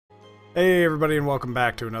Hey everybody, and welcome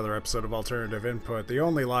back to another episode of Alternative Input, the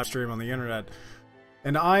only live stream on the internet.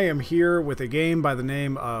 And I am here with a game by the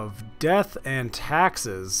name of Death and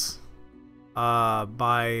Taxes by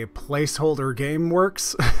Placeholder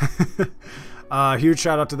Gameworks. Huge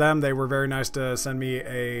shout out to them. They were very nice to send me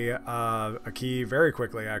a key very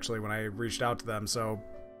quickly, actually, when I reached out to them. So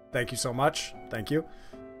thank you so much. Thank you.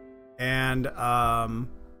 And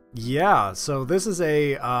yeah, so this is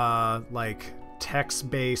a like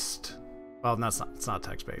text-based. Well, it's not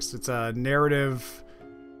text-based. It's a narrative,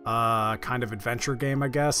 kind of adventure game, I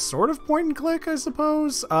guess. Sort of point and click, I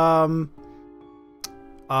suppose. Dry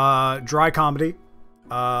comedy.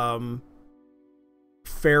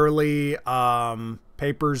 Fairly,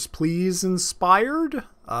 Papers, Please inspired.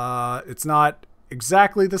 It's not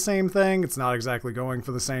exactly the same thing. It's not exactly going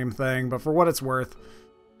for the same thing, but for what it's worth,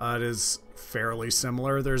 it is fairly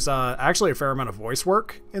similar. There's, actually a fair amount of voice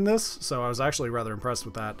work in this, so I was actually rather impressed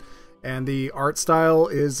with that. And the art style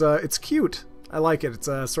is, it's cute. I like it. It's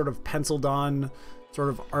a sort of penciled on sort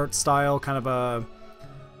of art style, kind of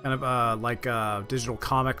like a digital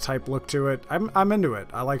comic type look to it. I'm into it.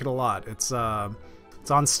 I like it a lot. It's on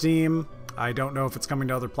Steam. I don't know if it's coming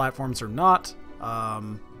to other platforms or not.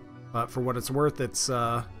 But for what it's worth, it's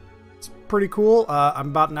pretty cool. I'm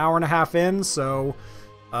about an hour and a half in, so,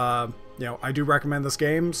 you know, I do recommend this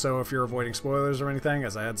game, so if you're avoiding spoilers or anything,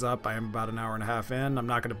 as a heads up, I am about an hour and a half in. I'm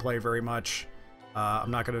not going to play very much.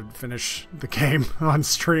 I'm not going to finish the game on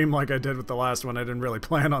stream like I did with the last one. I didn't really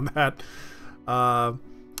plan on that.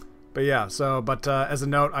 But yeah, so, as a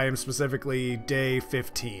note, I am specifically day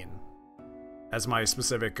 15 as my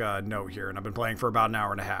specific note here, and I've been playing for about an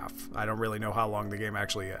hour and a half. I don't really know how long the game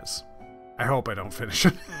actually is. I hope I don't finish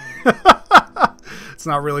it. It's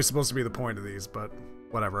not really supposed to be the point of these, but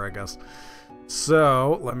whatever, I guess.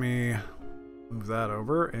 So, let me move that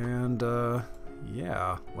over, and,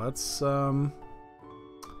 yeah, let's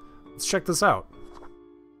check this out.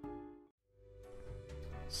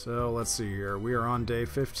 So, let's see here. We are on day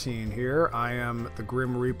 15 here. I am the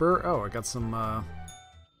Grim Reaper. Oh, I got some,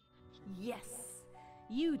 Yes,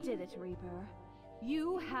 you did it, Reaper.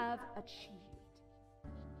 You have achieved.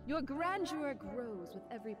 Your grandeur grows with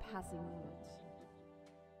every passing moment.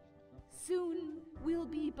 Soon, we'll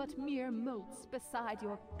be but mere motes beside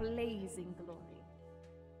your blazing glory.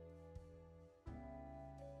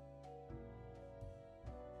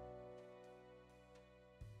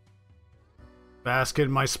 bask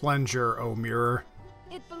in my splendor, O mirror.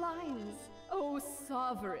 It blinds, O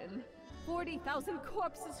sovereign. 40,000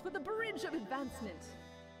 corpses for the bridge of advancement.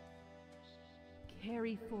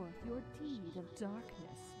 Carry forth your deed of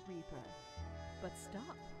darkness, Reaper. But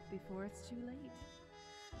stop before it's too late.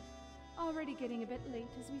 Already getting a bit late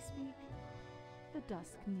as we speak. The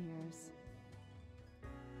dusk nears.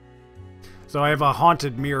 So I have a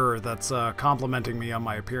haunted mirror that's complimenting me on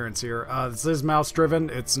my appearance here. This is mouse driven.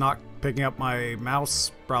 It's not picking up my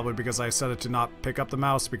mouse, probably because I set it to not pick up the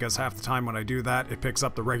mouse, because half the time when I do that, it picks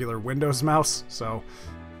up the regular Windows mouse. So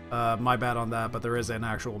my bad on that, but there is an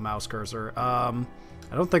actual mouse cursor. I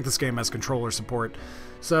don't think this game has controller support.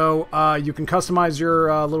 So you can customize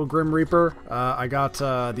your little Grim Reaper. I got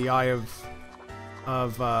the Eye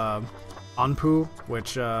of Anpu,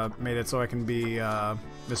 which made it so I can be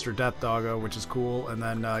Mr. Death Doggo, which is cool, and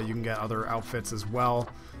then you can get other outfits as well.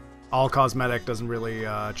 All cosmetic, doesn't really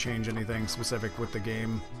change anything specific with the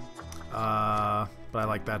game, but I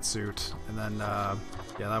like that suit. And then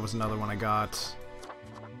yeah, that was another one I got.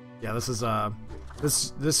 Yeah, this is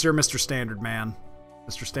this is your Mr. Standard man,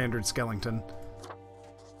 Mr. Standard Skellington.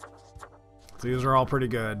 So these are all pretty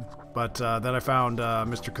good, but then I found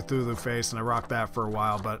Mr. Cthulhu face, and I rocked that for a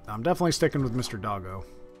while, but I'm definitely sticking with Mr. Doggo.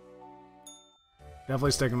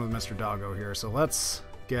 Definitely sticking with Mr. Doggo here, so let's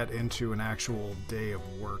get into an actual day of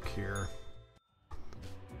work here.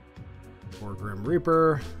 For Grim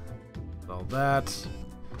Reaper, all that.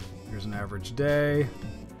 Here's an average day.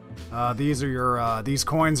 These are your these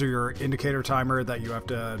coins are your indicator timer that you have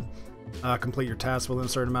to complete your tasks within a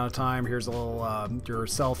certain amount of time. Here's a little your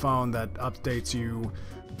cell phone that updates you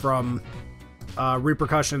from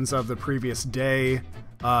repercussions of the previous day.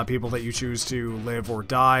 People that you choose to live or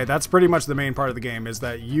die. That's pretty much the main part of the game, is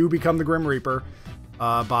that you become the Grim Reaper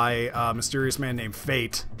by a mysterious man named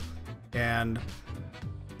Fate, and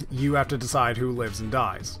you have to decide who lives and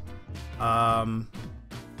dies. And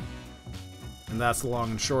that's the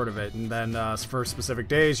long and short of it. And then for specific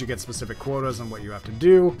days, you get specific quotas on what you have to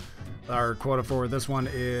do. Our quota for this one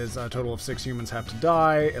is a total of 6 humans have to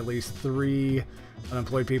die, at least 3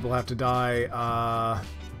 unemployed people have to die,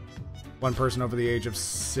 1 person over the age of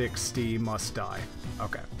 60 must die.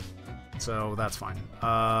 Okay. So that's fine.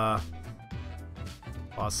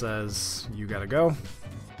 Boss says you gotta go.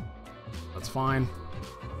 That's fine.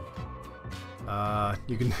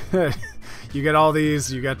 You can you get all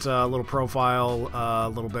these. You get a little profile, a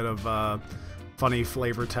little bit of funny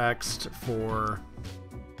flavor text for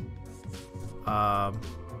all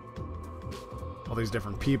these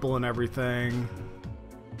different people and everything.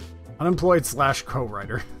 Unemployed /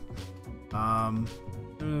 co-writer.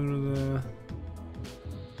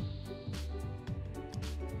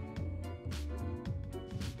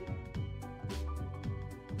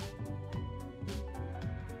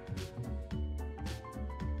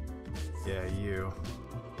 Yeah, you.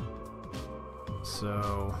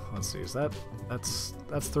 So let's see. Is that's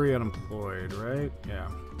 3 unemployed, right? Yeah.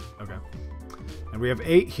 Okay. And we have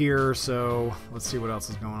 8 here. So let's see what else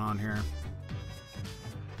is going on here.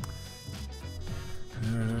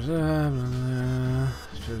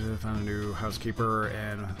 Found a new housekeeper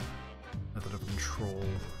and method of control.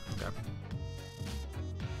 Okay.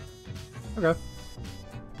 Okay.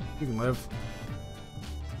 You can live.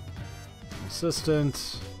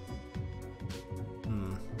 Assistant.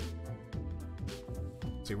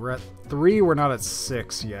 See, we're at 3, we're not at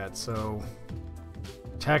 6 yet, so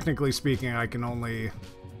technically speaking, I can only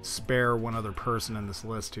spare one other person in this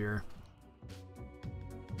list here.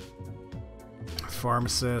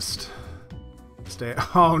 Pharmacist.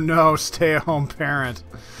 Oh no, stay-at-home parent.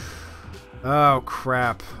 Oh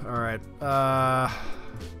crap. Alright. Oh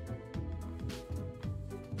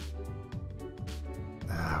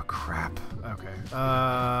crap. Okay.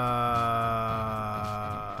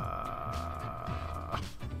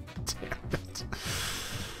 Damn it.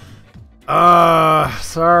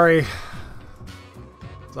 Sorry.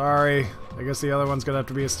 Sorry. I guess the other one's gonna have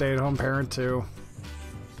to be a stay-at-home parent too.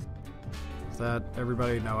 Is that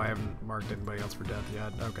everybody? No, I haven't marked anybody else for death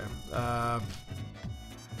yet. Okay.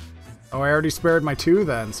 Oh, I already spared my 2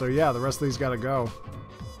 then, so yeah, the rest of these gotta go.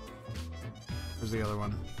 Where's the other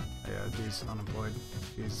one? Yeah, he's unemployed.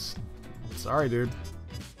 He's... Sorry, dude.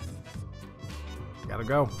 Gotta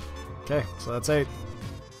go. Okay, so that's 8.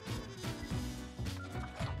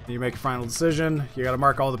 You make your final decision. You gotta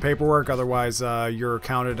mark all the paperwork, otherwise you're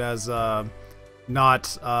counted as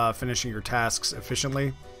not finishing your tasks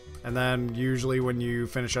efficiently. And then usually when you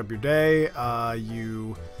finish up your day,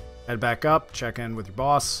 you head back up, check in with your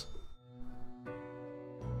boss.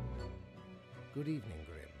 Good evening,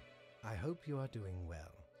 Grim. I hope you are doing well.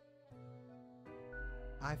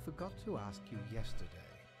 I forgot to ask you yesterday,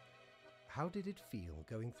 how did it feel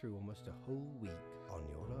going through almost a whole week on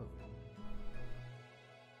your own?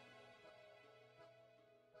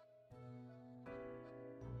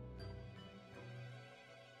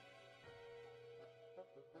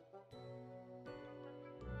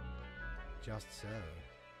 Just so.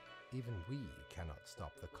 Even we cannot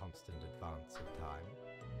stop the constant advance of time.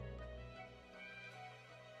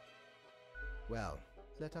 Well,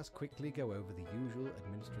 let us quickly go over the usual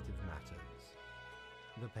administrative matters.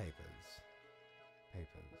 The papers.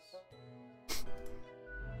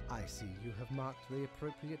 I see you have marked the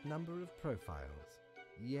appropriate number of profiles.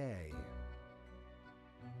 Yay.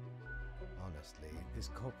 Honestly, this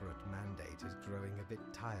corporate mandate is growing a bit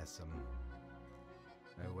tiresome.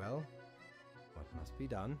 Oh well. What must be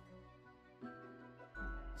done?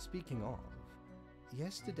 Speaking of,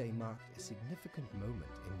 yesterday marked a significant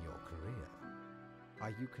moment in your career. Are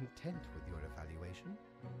you content with your evaluation?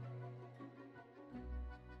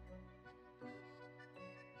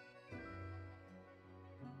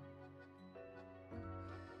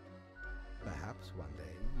 Perhaps one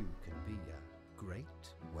day you can be a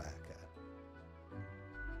great worker.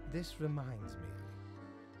 This reminds me,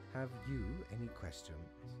 have you any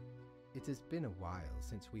questions? It has been a while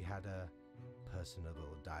since we had a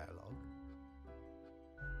personable dialogue.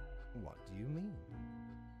 What do you mean?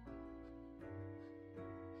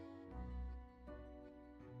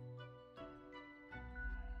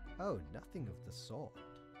 Oh, nothing of the sort.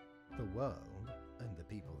 The world, and the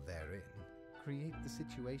people therein, create the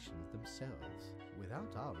situations themselves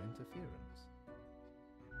without our interference.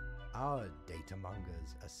 Our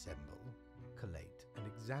datamongers assemble, collate, and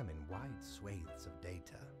examine wide swathes of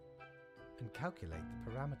data, and calculate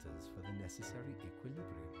the parameters for the necessary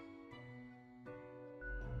equilibrium.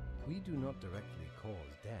 We do not directly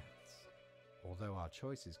cause deaths, although our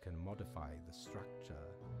choices can modify the structure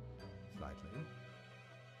slightly.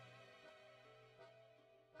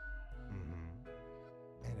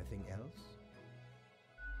 Anything else?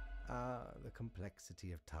 The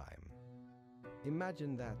complexity of time.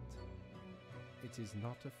 Imagine that it is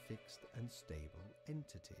not a fixed and stable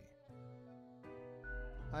entity.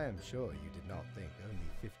 I am sure you did not think only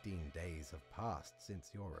 15 days have passed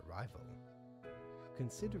since your arrival.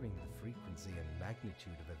 considering the frequency and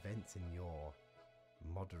magnitude of events in your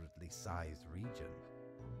moderately sized region.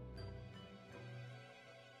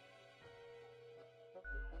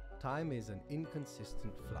 Time is an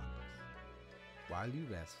inconsistent flux. While you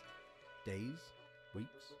rest, days,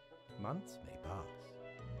 weeks, months may pass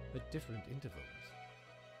at different intervals.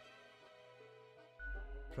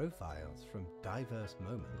 Profiles from diverse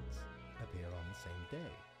moments appear on the same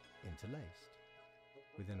day, interlaced,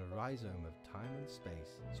 within a rhizome of time and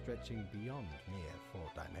space stretching beyond mere 4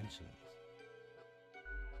 dimensions.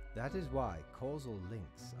 That is why causal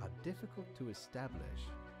links are difficult to establish,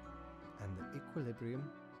 and the equilibrium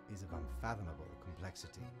is of unfathomable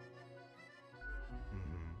complexity.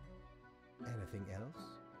 Anything else?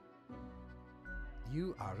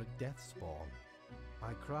 You are a death spawn.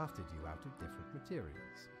 I crafted you out of different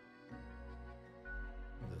materials.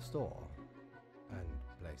 The store and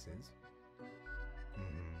places.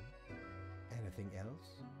 Anything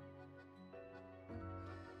else?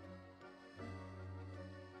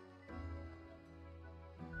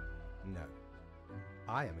 No.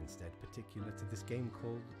 I am instead particular to this game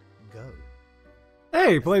called Go.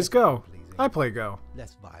 Hey, he plays Go. I play Go.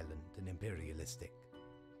 Less violent and imperialistic.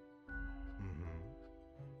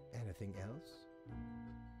 Anything else?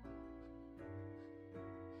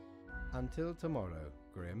 Until tomorrow,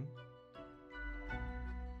 Grim.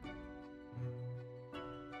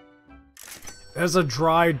 There's a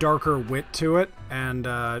dry, darker wit to it, and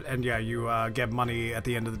yeah, you get money at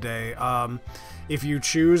the end of the day. If you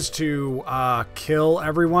choose to kill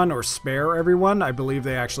everyone or spare everyone, I believe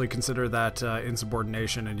they actually consider that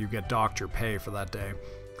insubordination, and you get docked your pay for that day.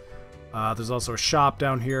 There's also a shop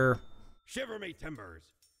down here. Shiver me timbers!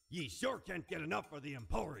 Ye sure can't get enough for the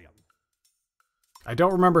Emporium. I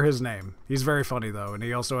don't remember his name. He's very funny though, and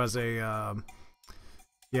he also has a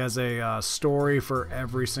story for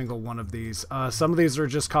every single one of these. Some of these are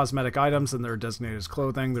just cosmetic items, and they're designated as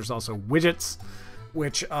clothing. There's also widgets,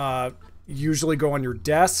 which usually go on your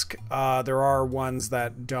desk. There are ones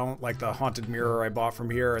that don't, like the haunted mirror I bought from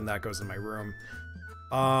here, and that goes in my room.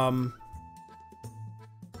 And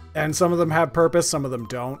some of them have purpose, some of them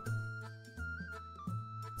don't.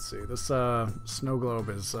 Let's see, this snow globe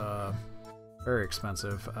is very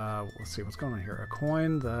expensive. Let's see what's going on here. A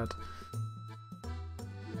coin that...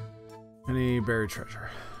 Any buried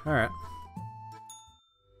treasure. Alright.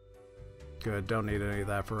 Good, don't need any of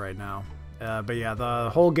that for right now. But yeah,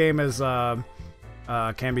 the whole game is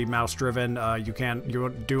can be mouse driven.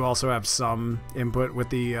 You do also have some input with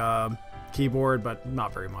the keyboard, but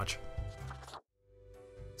not very much.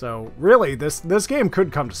 So really, this game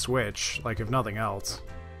could come to Switch, like if nothing else.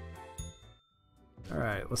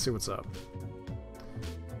 Alright, let's see what's up.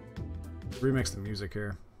 Remix the music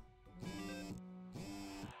here. Is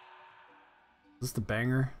this the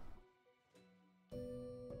banger?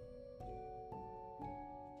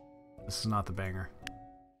 This is not the banger.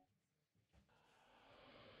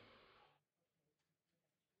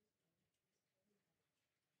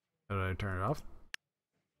 Did I turn it off?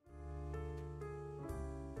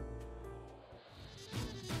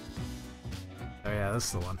 Oh yeah, this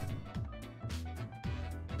is the one.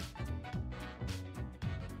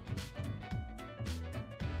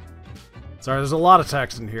 Sorry, there's a lot of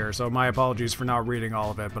text in here, so my apologies for not reading all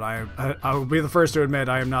of it, but I will be the first to admit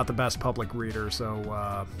I am not the best public reader,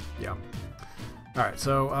 so, yeah. Alright,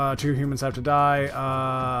 so, 2 humans have to die.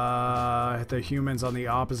 The humans on the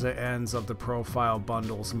opposite ends of the profile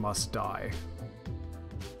bundles must die.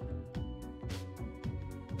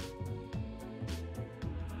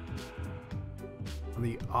 On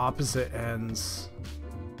the opposite ends...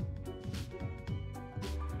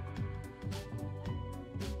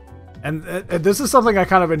 And this is something I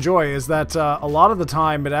kind of enjoy, is that a lot of the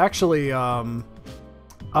time it actually,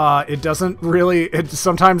 it doesn't really,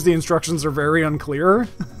 sometimes the instructions are very unclear.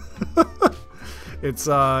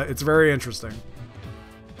 It's very interesting.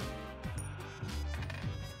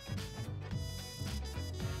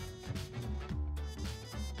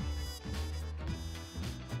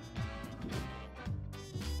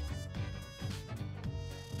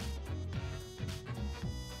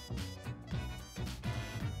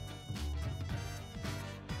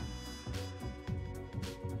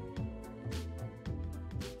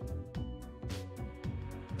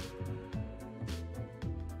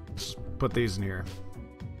 Put these in here.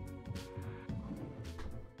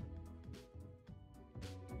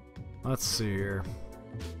 Let's see here.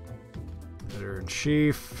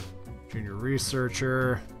 Editor-in-Chief, Junior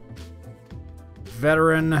Researcher,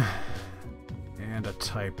 Veteran, and a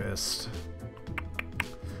Typist.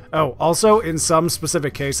 Oh, also, in some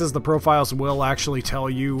specific cases, the profiles will actually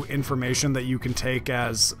tell you information that you can take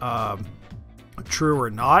as true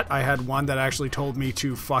or not. I had one that actually told me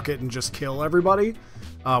to fuck it and just kill everybody,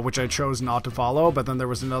 which I chose not to follow. But then there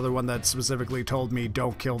was another one that specifically told me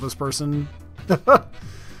don't kill this person.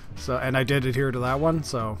 So, and I did adhere to that one.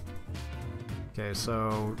 So, okay,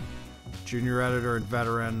 so junior editor and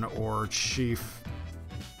veteran, or chief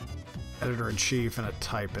editor in chief and a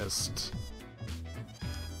typist.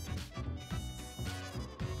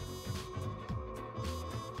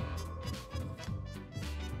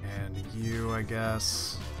 You, I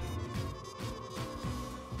guess.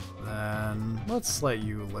 Then let's let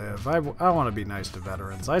you live. I want to be nice to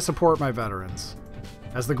veterans. I support my veterans.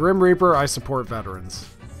 As the Grim Reaper, I support veterans.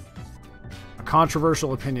 A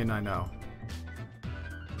controversial opinion, I know.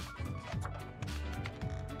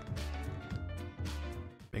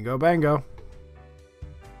 Bingo bango.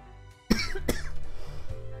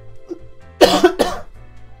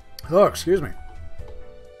 Oh, excuse me.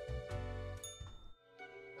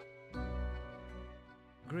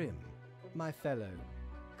 Grim, my fellow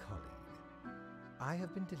colleague, I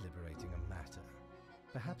have been deliberating a matter.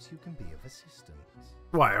 Perhaps you can be of assistance.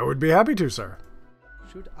 Why, I would be happy to, sir.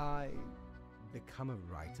 Should I become a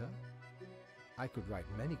writer? I could write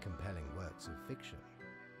many compelling works of fiction.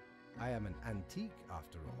 I am an antique,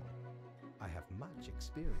 after all. I have much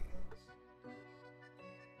experience.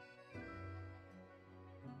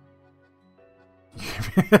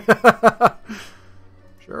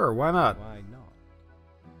 Sure, why not? Why not?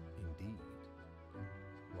 Indeed.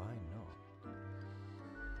 Why not?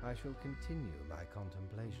 I shall continue my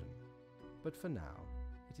contemplation. But for now,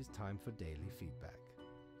 it is time for daily feedback.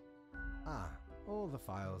 Ah, all the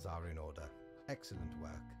files are in order. Excellent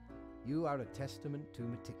work. You are a testament to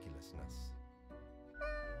meticulousness.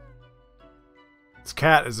 This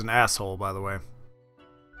cat is an asshole, by the way.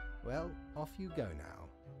 Well, off you go now.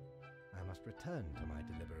 I must return to my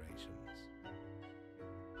deliberations.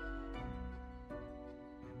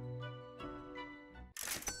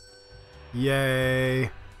 Yay.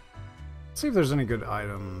 Let's see if there's any good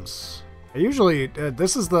items. I usually,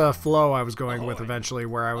 this is the flow I was going with eventually,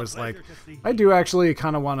 where I was like, I do actually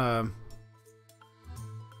kind of want to...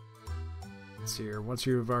 Let's see here. Once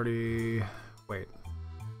you've already... Wait.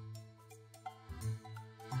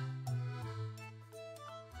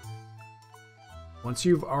 Once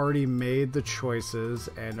you've already made the choices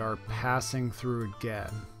and are passing through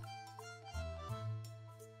again.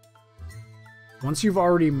 Once you've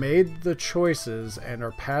already made the choices and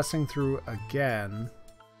are passing through again,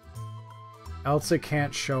 else it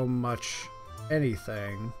can't show much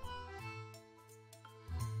anything.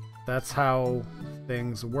 That's how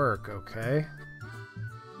things work, okay?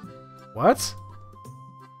 What?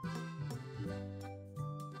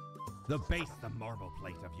 The base the marble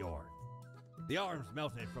plate of yore. The arms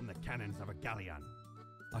melted from the cannons of a galleon.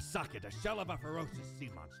 A socket, a shell of a ferocious sea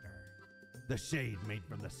monster. The shade made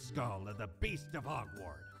from the skull of the beast of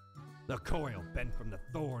Hogward. The coil bent from the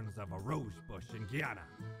thorns of a rose bush in Guyana.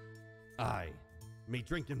 I, me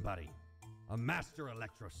drinking buddy, a master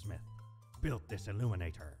electrosmith, built this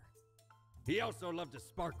illuminator. He also loved to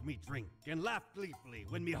spark me drink and laughed gleefully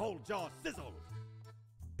when me whole jaw sizzled.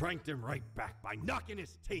 Pranked him right back by knocking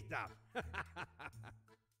his teeth out.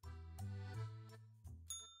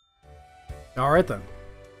 Alright then.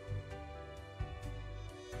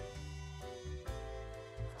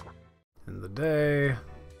 In the day.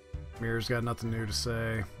 Mirror's got nothing new to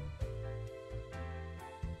say.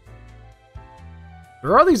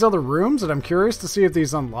 There are these other rooms, and I'm curious to see if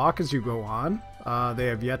these unlock as you go on. They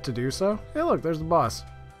have yet to do so. Hey look, there's the boss.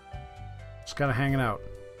 Just kind of hanging out.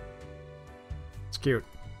 It's cute.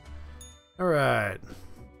 Alright.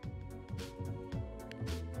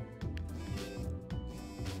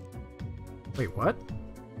 Wait, what?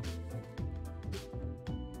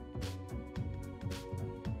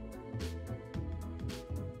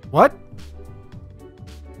 What?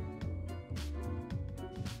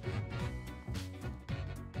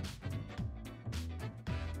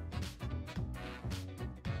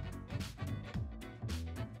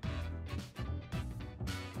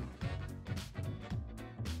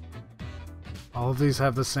 All of these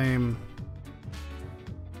have the same...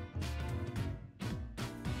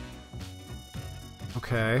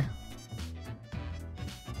 Okay.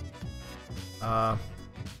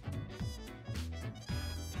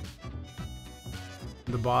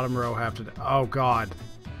 The bottom row have to... Oh, God.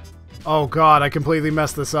 Oh, God, I completely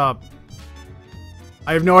messed this up.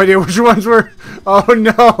 I have no idea which ones were... Oh,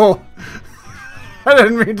 no! I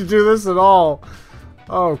didn't mean to do this at all.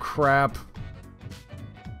 Oh, crap.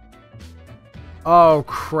 Oh,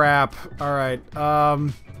 crap. Alright,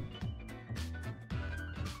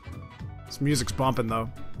 This music's bumping, though.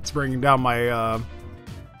 It's bringing down my,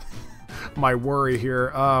 my worry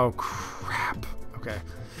here. Oh, crap. Okay.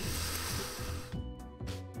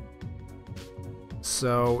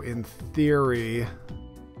 So, in theory,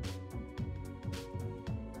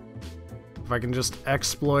 if I can just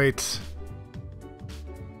exploit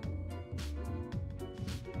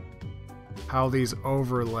how these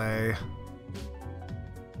overlay.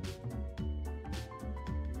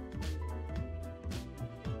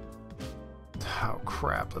 Oh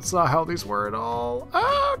crap, that's not how these were at all.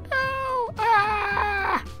 Oh no!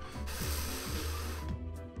 Ah!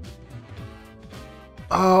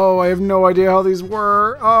 Oh, I have no idea how these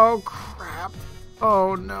were. Oh crap.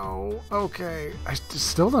 Oh no. Okay. I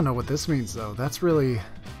still don't know what this means though. That's really...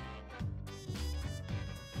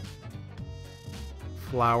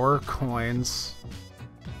 Flower, coins,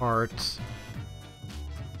 art.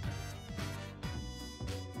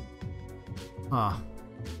 Huh.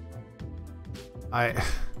 I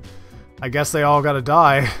guess they all gotta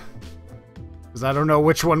die. Because I don't know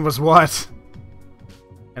which one was what.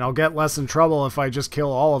 And I'll get less in trouble if I just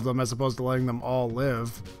kill all of them as opposed to letting them all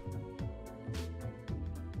live.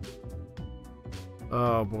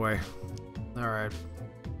 Oh boy. Alright.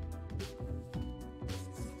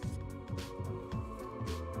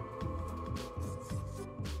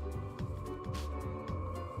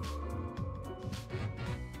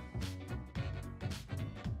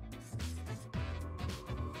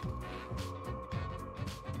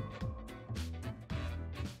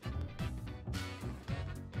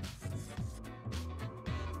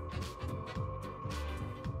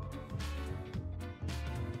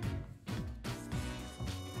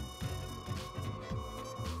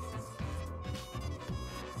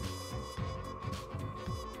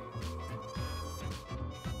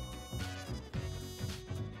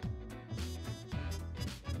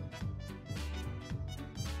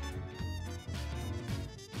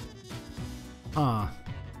 Huh.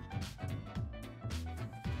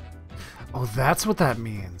 Oh, that's what that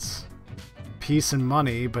means. Peace and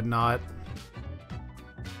money, but not...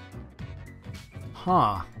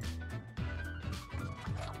 Huh.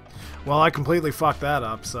 Well, I completely fucked that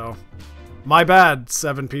up, so... My bad,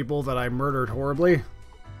 7 people that I murdered horribly.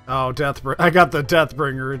 Oh, I got the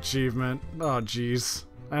Deathbringer achievement. Oh, jeez.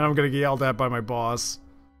 And I'm gonna get yelled at by my boss.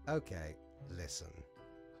 Okay, listen.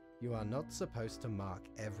 You are not supposed to mark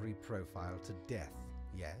every profile to death,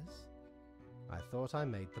 yes? I thought I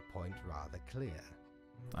made the point rather clear.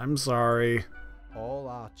 I'm sorry. All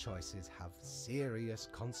our choices have serious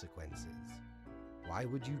consequences. Why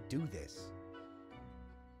would you do this?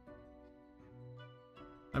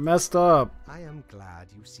 I messed up. I am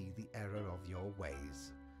glad you see the error of your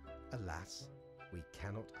ways. Alas, we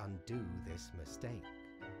cannot undo this mistake.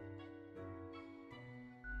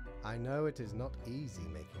 I know it is not easy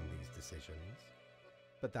making these decisions,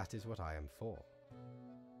 but that is what I am for.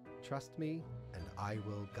 Trust me, and I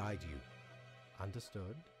will guide you.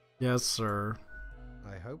 Understood? Yes, sir.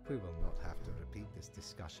 I hope we will not have to repeat this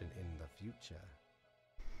discussion in the future.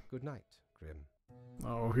 Good night, Grim.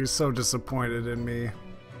 Oh, he's so disappointed in me.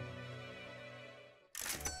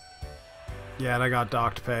 Yeah, and I got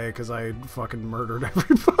docked pay because I fucking murdered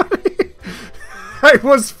everybody. I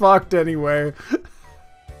was fucked anyway.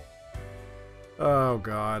 Oh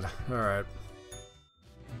god. Alright.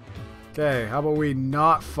 Okay, how about we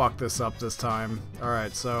not fuck this up this time?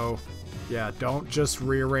 Alright, so... Yeah, don't just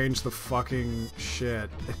rearrange the fucking shit.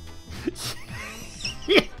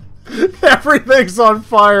 Everything's on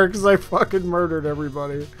fire because I fucking murdered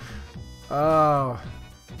everybody. Oh.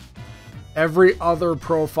 Every other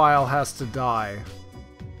profile has to die.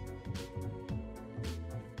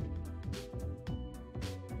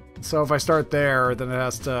 So if I start there, then it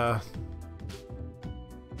has to...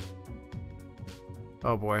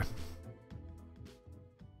 Oh boy.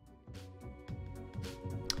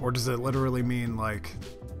 Or does it literally mean, like...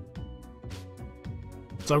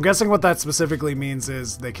 So I'm guessing what that specifically means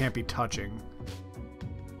is they can't be touching.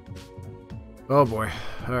 Oh boy.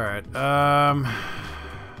 Alright.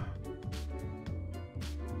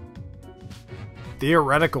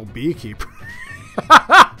 Theoretical beekeeper.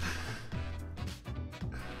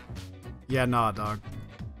 Yeah, nah, dog.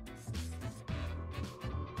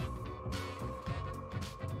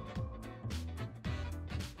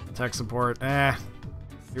 Tech support.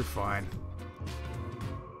 You're fine.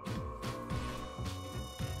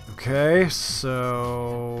 Okay,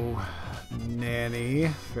 so... Nanny.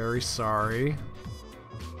 Very sorry.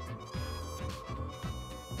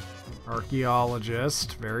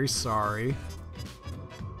 Archaeologist. Very sorry.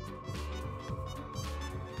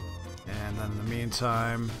 And then in the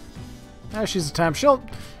meantime... she's a temp. She'll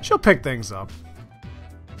pick things up.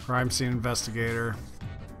 Crime scene investigator.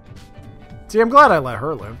 See, I'm glad I let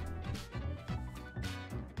her live.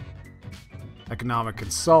 Economic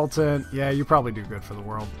consultant. Yeah, you probably do good for the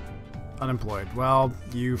world. Unemployed. Well,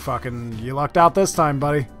 you lucked out this time,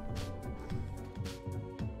 buddy.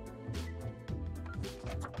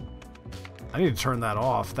 I need to turn that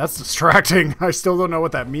off. That's distracting. I still don't know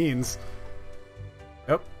what that means.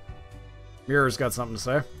 Yep. Mirror's got something to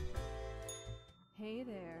say. Hey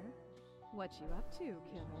there. What you up to,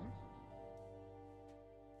 killer?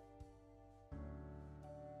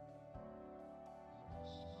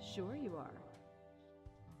 Sure you are.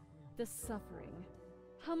 The suffering.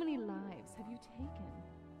 How many lives have you taken?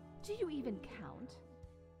 Do you even count?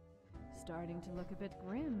 Starting to look a bit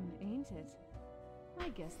grim, ain't it? I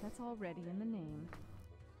guess that's already in the name.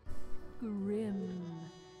 Grim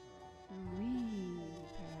Reaper.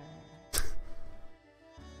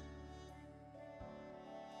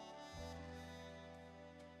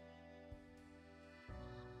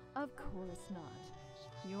 Of course not.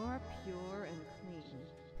 You're pure and clean.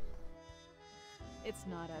 It's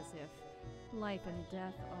not as if life and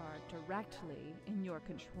death are directly in your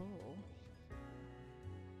control.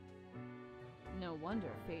 No wonder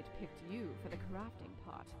fate picked you for the crafting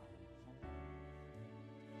pot.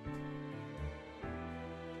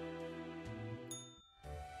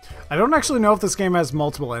 I don't actually know if this game has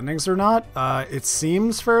multiple endings or not. It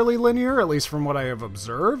seems fairly linear, at least from what I have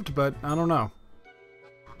observed, but I don't know.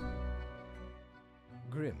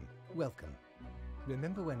 Grim, welcome.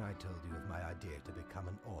 Remember when I told you of my idea to become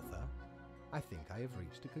an author? I think I have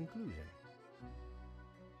reached a conclusion.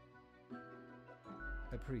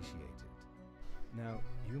 Appreciate it. Now,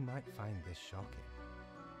 you might find this shocking.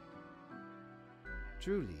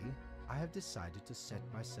 Truly, I have decided to set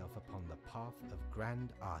myself upon the path of grand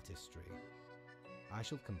artistry. I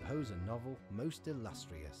shall compose a novel most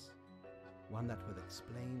illustrious, one that will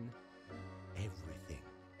explain everything.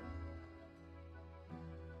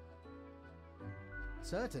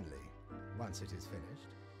 Certainly, once it is finished,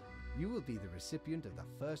 you will be the recipient of the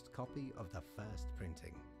first copy of the first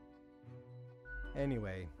printing.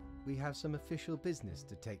 Anyway, we have some official business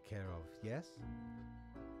to take care of, yes?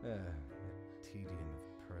 The tedium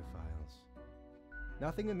of profiles.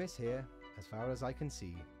 Nothing amiss here, as far as I can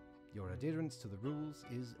see. Your adherence to the rules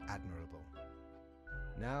is admirable.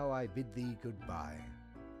 Now I bid thee goodbye.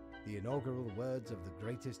 The inaugural words of the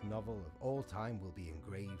greatest novel of all time will be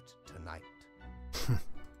engraved tonight.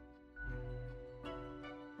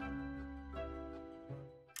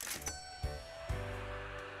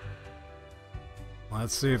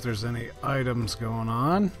 Let's see if there's any items going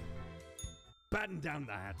on. Batten down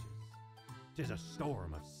the hatches. 'Tis a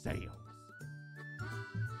storm of sails.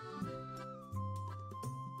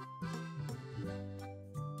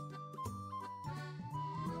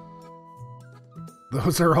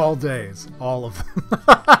 Those are all days. All of them.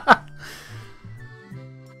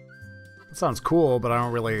 That sounds cool, but I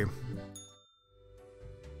don't really...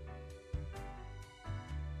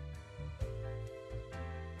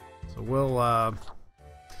 So we'll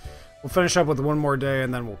finish up with one more day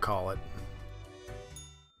and then we'll call it.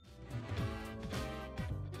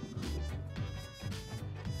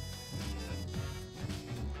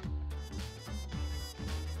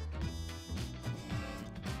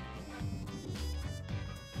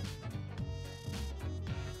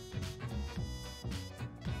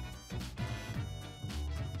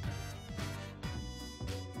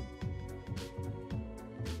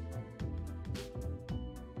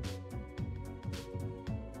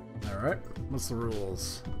 Alright, what's the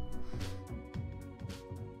rules?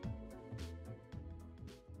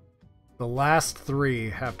 The last 3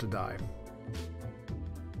 have to die.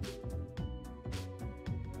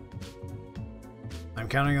 I'm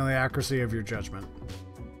counting on the accuracy of your judgment.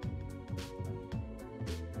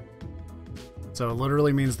 So it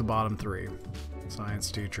literally means the bottom 3.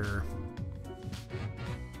 Science teacher.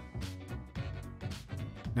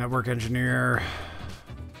 Network engineer.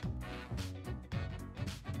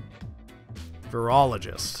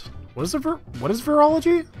 Virologist. What is what is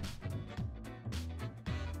virology?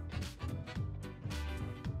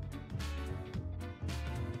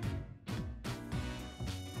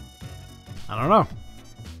 I don't know. I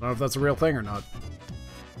don't know if that's a real thing or not.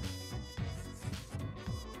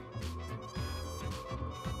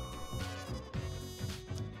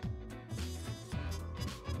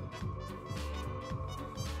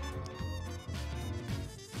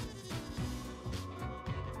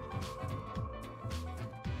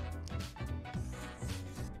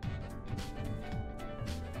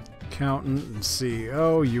 Accountant and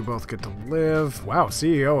CEO, you both get to live. Wow,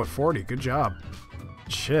 CEO at 40, good job.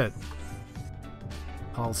 Shit.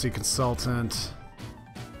 Policy consultant.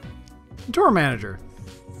 Tour manager.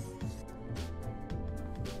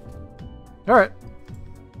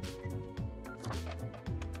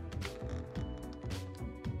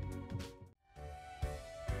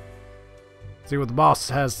 See what the boss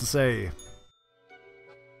has to say.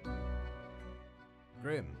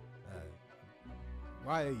 Grim,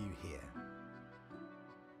 why are you here?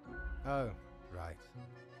 Oh, right.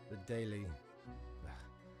 The daily...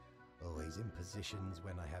 always impositions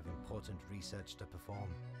when I have important research to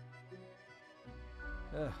perform.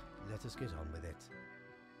 Let us get on with it.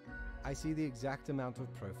 I see the exact amount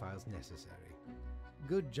of profiles necessary.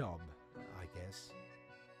 Good job, I guess.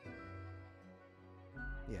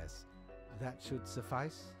 Yes, that should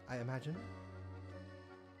suffice, I imagine.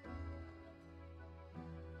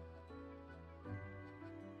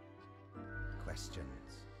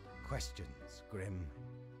 Questions, Grim.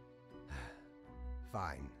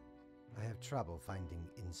 Fine. I have trouble finding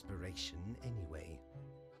inspiration anyway.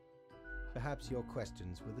 Perhaps your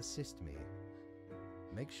questions will assist me.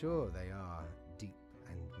 Make sure they are deep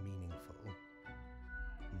and meaningful.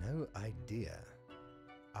 No idea.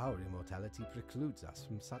 Our immortality precludes us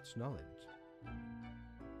from such knowledge.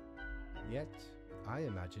 Yet, I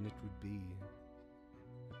imagine it would be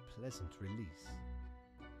a pleasant release.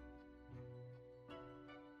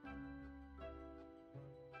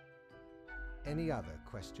 Any other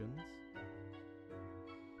questions?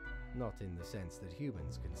 Not in the sense that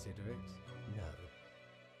humans consider it, no.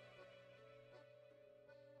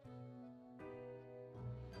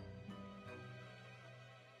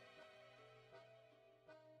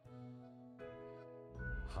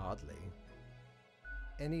 Hardly.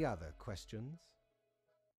 Any other questions?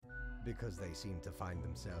 Because they seem to find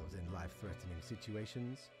themselves in life-threatening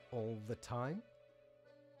situations all the time?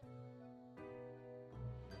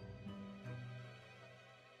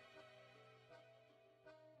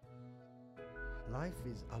 Life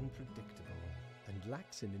is unpredictable and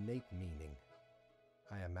lacks an innate meaning.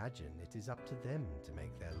 I imagine it is up to them to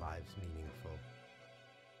make their lives meaningful,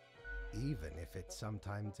 even if it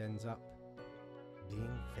sometimes ends up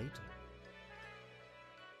being fatal.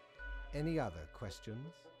 Any other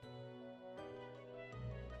questions?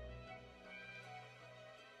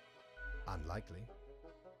 Unlikely.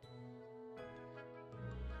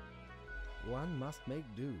 One must make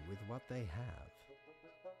do with what they have.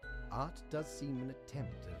 Art does seem an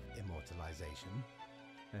attempt of immortalization,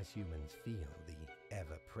 as humans feel the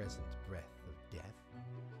ever-present breath of death.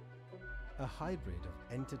 A hybrid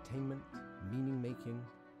of entertainment, meaning-making,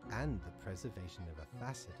 and the preservation of a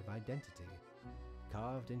facet of identity,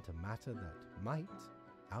 carved into matter that might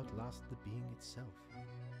outlast the being itself.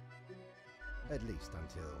 At least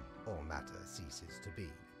until all matter ceases to be.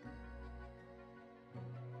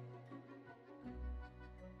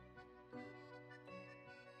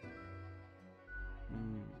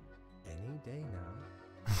 Any day now.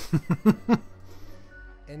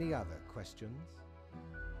 Any other questions?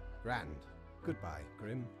 Grand. Goodbye,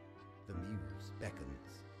 Grim. The muse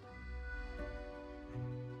beckons.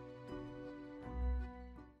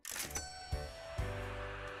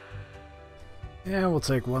 Yeah, we'll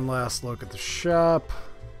take one last look at the shop.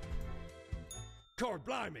 Cord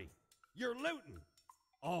blimey, you're looting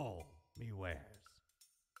all me wares.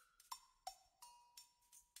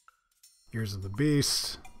 Gears of the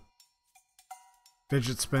Beast.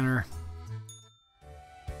 Fidget spinner.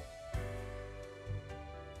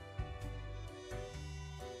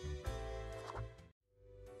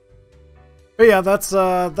 But yeah, that's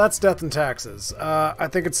Death and Taxes. I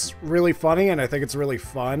think it's really funny and I think it's really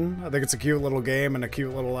fun. I think it's a cute little game and a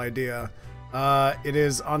cute little idea. It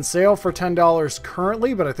is on sale for $10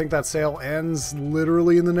 currently, but I think that sale ends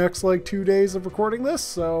literally in the next like 2 days of recording this,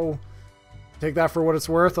 so take that for what it's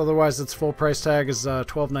worth. Otherwise, its full price tag is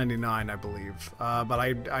 $12.99, I believe. But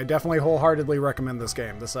I definitely wholeheartedly recommend this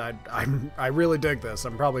game. I really dig this.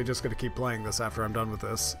 I'm probably just gonna keep playing this after I'm done with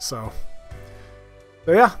this. So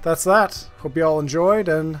yeah, that's that. Hope you all enjoyed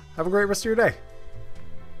and have a great rest of your day.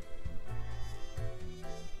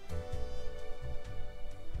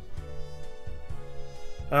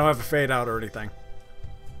 I don't have a fade out or anything.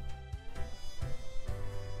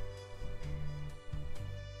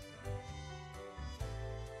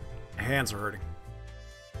 My hands are hurting.